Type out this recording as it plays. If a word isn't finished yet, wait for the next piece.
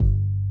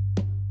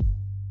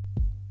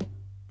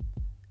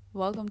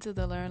Welcome to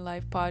the Learn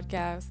Life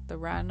podcast, the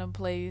random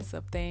place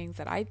of things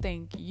that I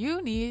think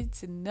you need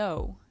to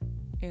know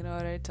in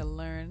order to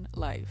learn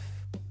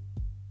life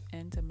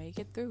and to make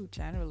it through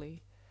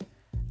generally.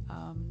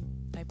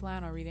 I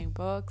plan on reading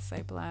books,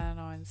 I plan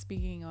on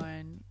speaking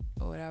on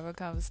whatever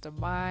comes to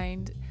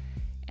mind,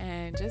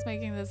 and just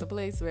making this a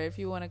place where if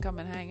you want to come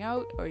and hang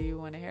out or you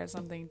want to hear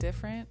something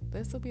different,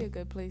 this will be a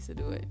good place to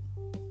do it.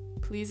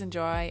 Please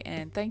enjoy,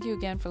 and thank you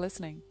again for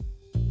listening.